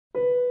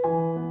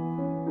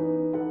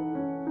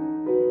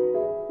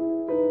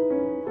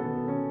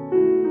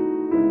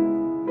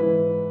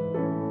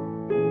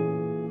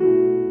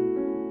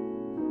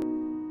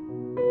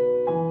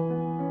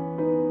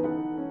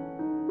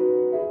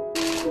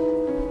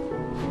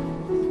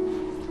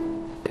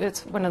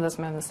It's one of those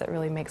moments that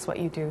really makes what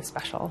you do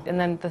special. And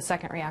then the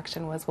second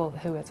reaction was, well,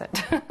 who is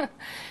it?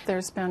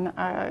 There's been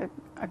a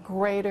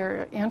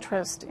greater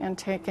interest in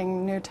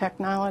taking new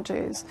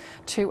technologies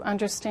to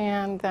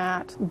understand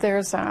that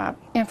there's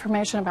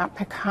information about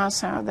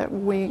Picasso that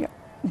we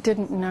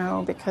didn't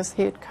know because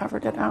he had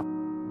covered it up.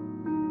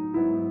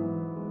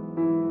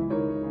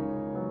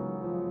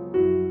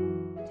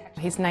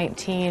 He's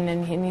 19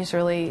 and he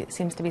really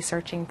seems to be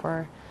searching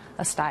for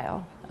a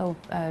style,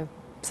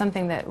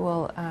 something that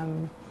will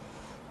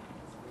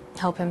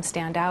help him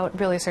stand out,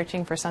 really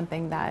searching for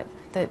something that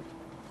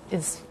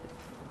is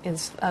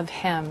of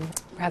him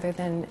rather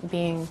than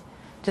being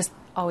just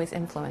always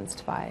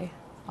influenced by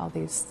all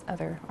these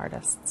other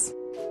artists.